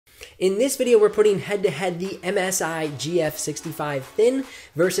In this video, we're putting head-to-head the MSI GF65 Thin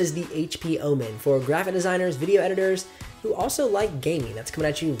versus the HP Omen for graphic designers, video editors who also like gaming. That's coming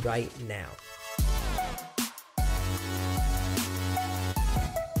at you right now.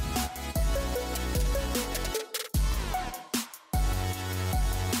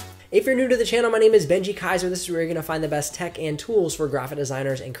 If you're new to the channel, my name is Benji Kaiser. This is where you're going to find the best tech and tools for graphic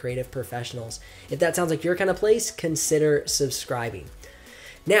designers and creative professionals. If that sounds like your kind of place, consider subscribing.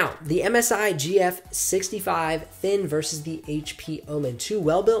 Now, the MSI GF65 Thin versus the HP Omen. Two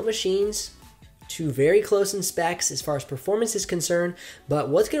well-built machines, two very close in specs as far as performance is concerned, but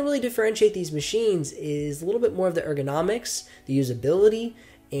what's going to really differentiate these machines is a little bit more of the ergonomics, the usability,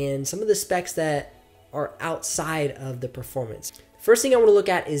 and some of the specs that are outside of the performance. First thing I want to look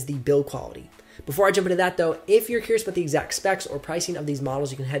at is the build quality. Before I jump into that though, if you're curious about the exact specs or pricing of these models,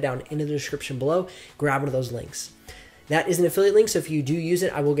 you can head down into the description below, grab one of those links. That is an affiliate link, so if you do use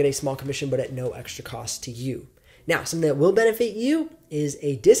it, I will get a small commission, but at no extra cost to you. Now, something that will benefit you is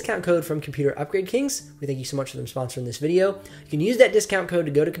a discount code from Computer Upgrade Kings. We thank you so much for them sponsoring this video. You can use that discount code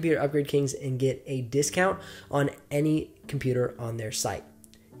to go to Computer Upgrade Kings and get a discount on any computer on their site.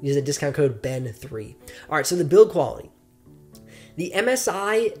 Use the discount code BEN3. All right, so the build quality. The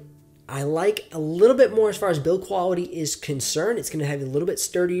MSI, I like a little bit more as far as build quality is concerned. It's going to have a little bit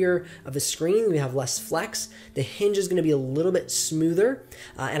sturdier of a screen. We have less flex. The hinge is going to be a little bit smoother.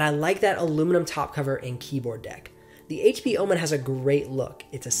 And I like that aluminum top cover and keyboard deck. The HP Omen has a great look.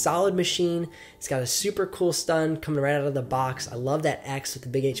 It's a solid machine. It's got a super cool stun coming right out of the box. I love that X with the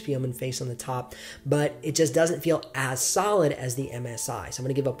big HP Omen face on the top, but it just doesn't feel as solid as the MSI. So I'm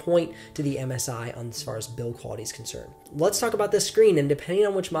going to give a point to the MSI on as far as build quality is concerned. Let's talk about the screen, and depending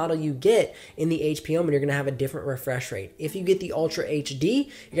on which model you get in the HP Omen, you're going to have a different refresh rate. If you get the Ultra HD,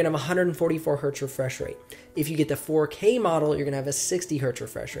 you're going to have 144 Hz refresh rate. If you get the 4K model, you're going to have a 60 Hz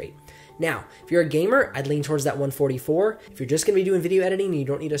refresh rate. Now, if you're a gamer, I'd lean towards that 144. If you're just going to be doing video editing and you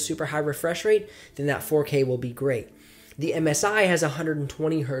don't need a super high refresh rate, then that 4K will be great. The MSI has a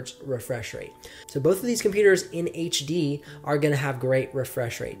 120 Hz refresh rate. So both of these computers in HD are going to have great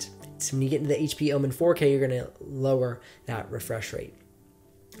refresh rates. So when you get into the HP Omen 4K, you're going to lower that refresh rate.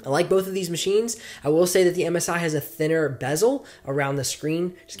 I like both of these machines. I will say that the MSI has a thinner bezel around the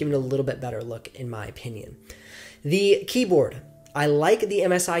screen, just giving it a little bit better look in my opinion. The keyboard. I like the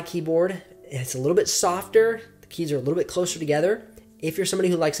MSI keyboard. It's a little bit softer. The keys are a little bit closer together. If you're somebody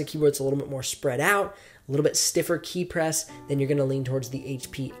who likes a keyboard that's a little bit more spread out, a little bit stiffer key press, then you're going to lean towards the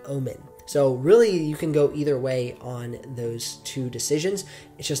HP Omen. So really, you can go either way on those two decisions.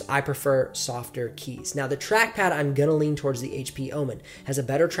 It's just I prefer softer keys. Now, the trackpad, I'm going to lean towards the HP Omen. It has a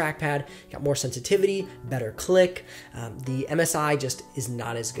better trackpad, got more sensitivity, better click. The MSI just is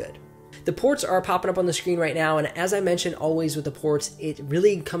not as good. The ports are popping up on the screen right now, and as I mentioned always with the ports, it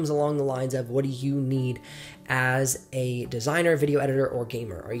really comes along the lines of what do you need as a designer, video editor, or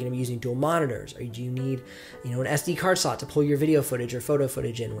gamer? Are you going to be using dual monitors? Or do you need, an SD card slot to pull your video footage or photo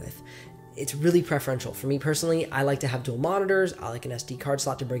footage in with? It's really preferential. For me personally, I like to have dual monitors. I like an SD card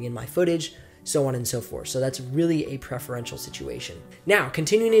slot to bring in my footage, so on and so forth. So that's really a preferential situation. Now,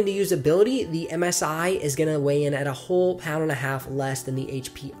 continuing into usability, the MSI is going to weigh in at a whole £1.5 pounds less than the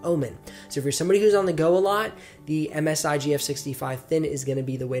HP Omen. So if you're somebody who's on the go a lot, the MSI GF65 Thin is going to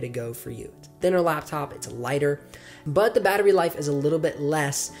be the way to go for you. It's a thinner laptop, it's lighter, but the battery life is a little bit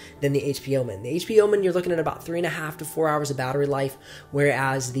less than the HP Omen. The HP Omen, you're looking at about 3.5 to 4 hours of battery life,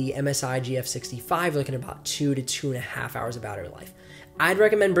 whereas the MSI GF65, you're looking at about 2 to 2.5 hours of battery life. I'd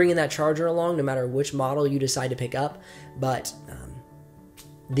recommend bringing that charger along no matter which model you decide to pick up, but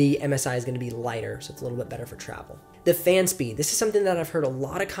the MSI is going to be lighter, so it's a little bit better for travel. The fan speed. This is something that I've heard a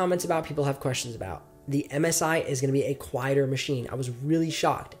lot of comments about, people have questions about. The MSI is going to be a quieter machine. I was really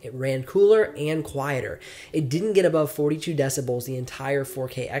shocked. It ran cooler and quieter. It didn't get above 42 decibels the entire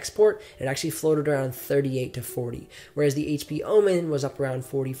 4K export. It actually floated around 38 to 40, whereas the HP Omen was up around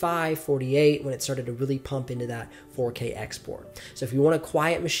 45, 48 when it started to really pump into that 4K export. So if you want a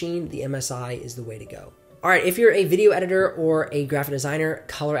quiet machine, the MSI is the way to go. All right, if you're a video editor or a graphic designer,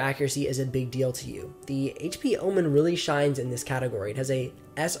 color accuracy is a big deal to you. The HP Omen really shines in this category. It has a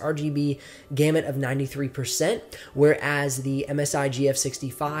sRGB gamut of 93%, whereas the MSI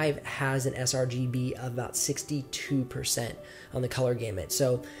GF65 has an sRGB of about 62% on the color gamut.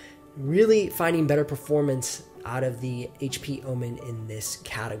 So really finding better performance out of the HP Omen in this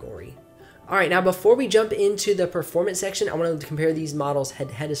category. All right, now before we jump into the performance section, I want to compare these models head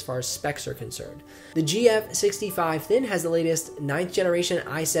to head as far as specs are concerned. The GF65 Thin has the latest 9th generation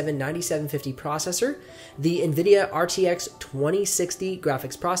i7-9750 processor, the NVIDIA RTX 2060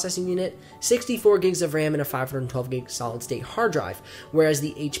 graphics processing unit, 64 gigs of RAM, and a 512 gig solid state hard drive, whereas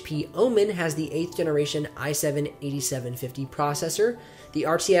the HP Omen has the 8th generation i7-8750 processor, the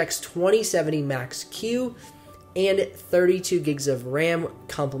RTX 2070 Max Q, and 32 gigs of RAM,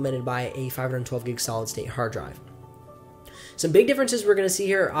 complemented by a 512 gig solid state hard drive. Some big differences we're going to see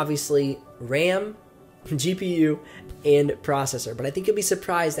here, obviously RAM, GPU, and processor, but I think you'll be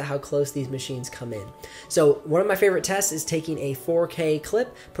surprised at how close these machines come in. So one of my favorite tests is taking a 4K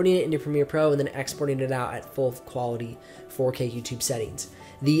clip, putting it into Premiere Pro, and then exporting it out at full quality 4K YouTube settings.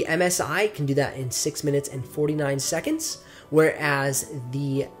 The MSI can do that in 6 minutes and 49 seconds, whereas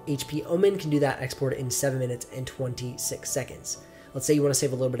the HP Omen can do that export in 7 minutes and 26 seconds. Let's say you want to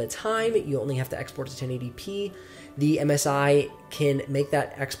save a little bit of time, you only have to export to 1080p. The MSI can make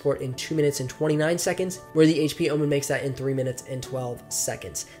that export in 2 minutes and 29 seconds, where the HP Omen makes that in 3 minutes and 12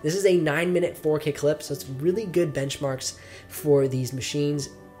 seconds. This is a 9-minute 4K clip, so it's really good benchmarks for these machines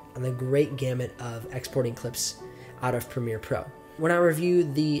on the great gamut of exporting clips out of Premiere Pro. When I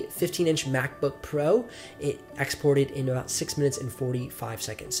reviewed the 15-inch MacBook Pro, it exported in about 6 minutes and 45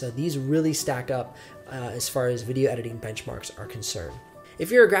 seconds. So these really stack up as far as video editing benchmarks are concerned.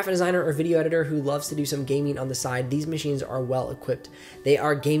 If you're a graphic designer or video editor who loves to do some gaming on the side, these machines are well equipped. They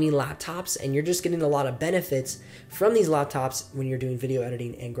are gaming laptops, and you're just getting a lot of benefits from these laptops when you're doing video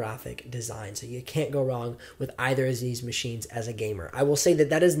editing and graphic design. So you can't go wrong with either of these machines as a gamer. I will say that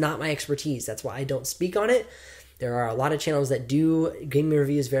that is not my expertise. That's why I don't speak on it. There are a lot of channels that do gaming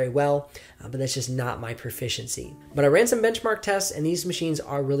reviews very well, but that's just not my proficiency. But I ran some benchmark tests, and these machines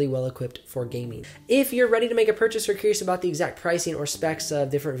are really well equipped for gaming. If you're ready to make a purchase or curious about the exact pricing or specs of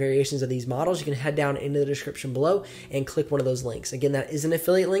different variations of these models, you can head down into the description below and click one of those links. Again, that is an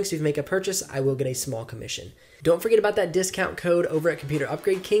affiliate link, so if you make a purchase, I will get a small commission. Don't forget about that discount code over at Computer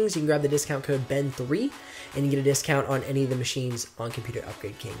Upgrade Kings. You can grab the discount code BEN3 and you get a discount on any of the machines on Computer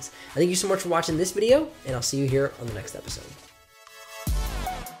Upgrade Kings. Thank you so much for watching this video, and I'll see you here on the next episode.